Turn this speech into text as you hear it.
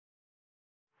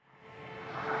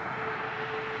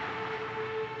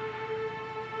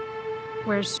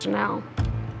Where's Jonelle?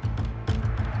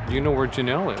 Do you know where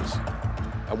Jonelle is?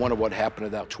 I wonder what happened to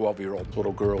that 12-year-old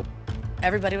little girl.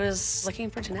 Everybody was looking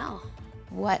for Jonelle.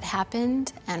 What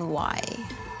happened and why?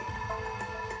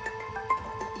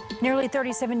 Nearly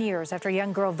 37 years after a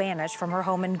young girl vanished from her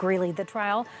home in Greeley, the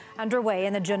trial underway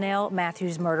in the Jonelle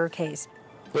Matthews murder case.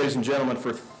 Ladies and gentlemen,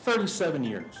 for 37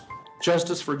 years,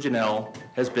 justice for Jonelle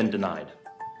has been denied.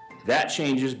 That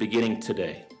changes beginning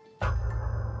today.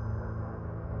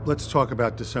 Let's talk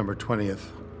about December 20th,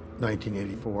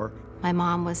 1984. My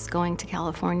mom was going to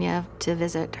California to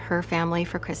visit her family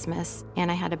for Christmas,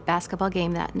 and I had a basketball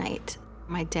game that night.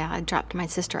 My dad dropped my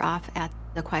sister off at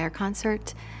the choir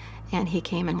concert, and he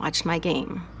came and watched my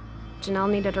game.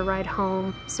 Jonelle needed a ride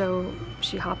home, so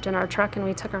she hopped in our truck and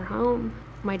we took her home.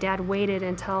 My dad waited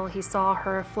until he saw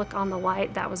her flick on the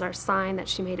light. That was our sign that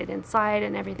she made it inside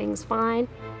and everything's fine.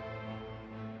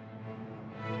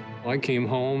 I came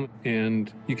home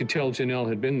and you could tell Jonelle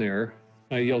had been there.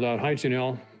 I yelled out, "Hi,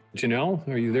 Jonelle. Jonelle,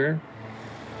 are you there?"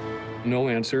 No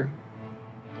answer.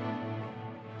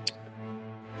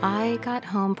 I got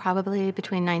home probably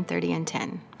between 9:30 and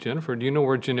 10. Jennifer, do you know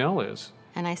where Jonelle is?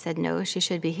 And I said, no, she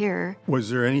should be here.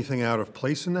 Was there anything out of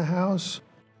place in the house?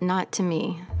 Not to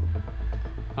me.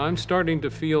 I'm starting to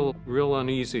feel real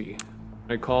uneasy.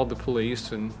 I called the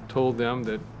police and told them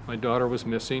that my daughter was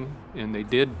missing, and they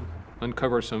did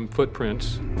uncover some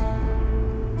footprints.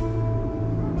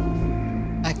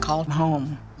 I called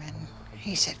home, and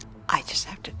he said, I just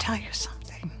have to tell you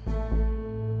something.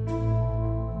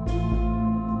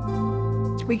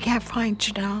 We can't find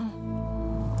Jonelle.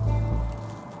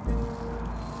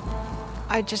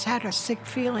 I just had a sick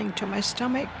feeling to my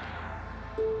stomach.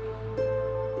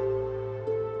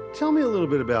 Tell me a little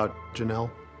bit about Jonelle.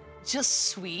 Just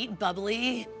sweet,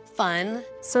 bubbly, fun.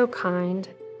 So kind,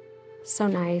 so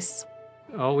nice.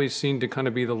 Always seemed to kind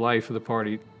of be the life of the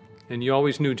party, and you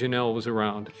always knew Jonelle was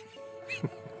around.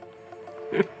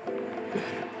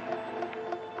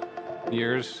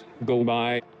 Years go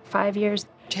by. 5 years.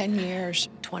 10 years.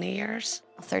 20 years.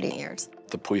 30 years.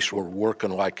 The police were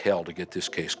working like hell to get this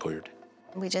case cleared.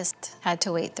 We just had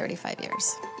to wait 35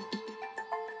 years.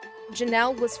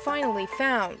 Jonelle was finally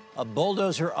found. A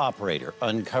bulldozer operator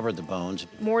uncovered the bones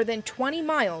more than 20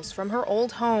 miles from her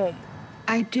old home.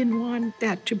 I didn't want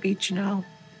that to be Jonelle.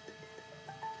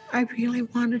 I really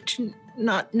wanted to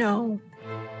not know.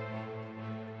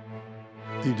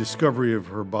 The discovery of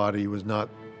her body was not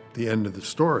the end of the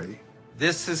story.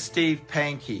 This is Steve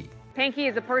Pankey. Pankey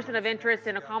is a person of interest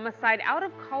in a homicide out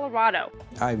of Colorado.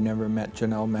 I've never met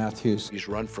Jonelle Matthews. He's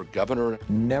run for governor.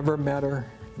 Never met her,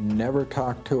 never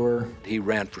talked to her. He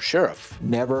ran for sheriff.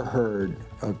 Never heard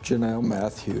of Jonelle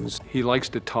Matthews. He likes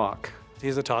to talk.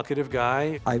 He's a talkative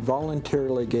guy. I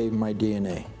voluntarily gave my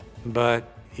DNA. But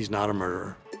he's not a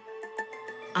murderer.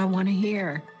 I want to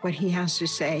hear what he has to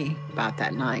say about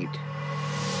that night.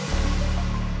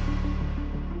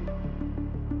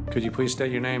 Could you please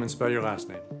state your name and spell your last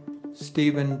name?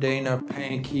 Stephen Dana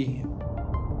Pankey.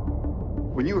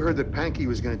 When you heard that Pankey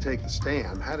was going to take the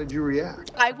stand, how did you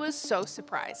react? I was so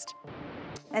surprised.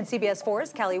 And CBS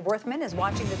 4's Kelly Worthman is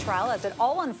watching the trial as it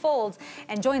all unfolds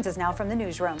and joins us now from the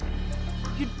newsroom.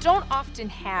 You don't often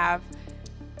have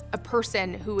a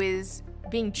person who is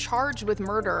being charged with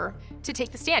murder to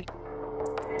take the stand.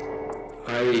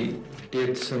 I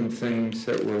did some things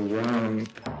that were wrong.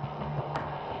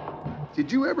 Did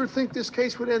you ever think this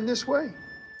case would end this way?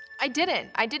 I didn't.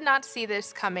 I did not see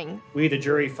this coming. We, the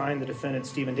jury, find the defendant,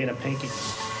 Stephen Dana Pankey,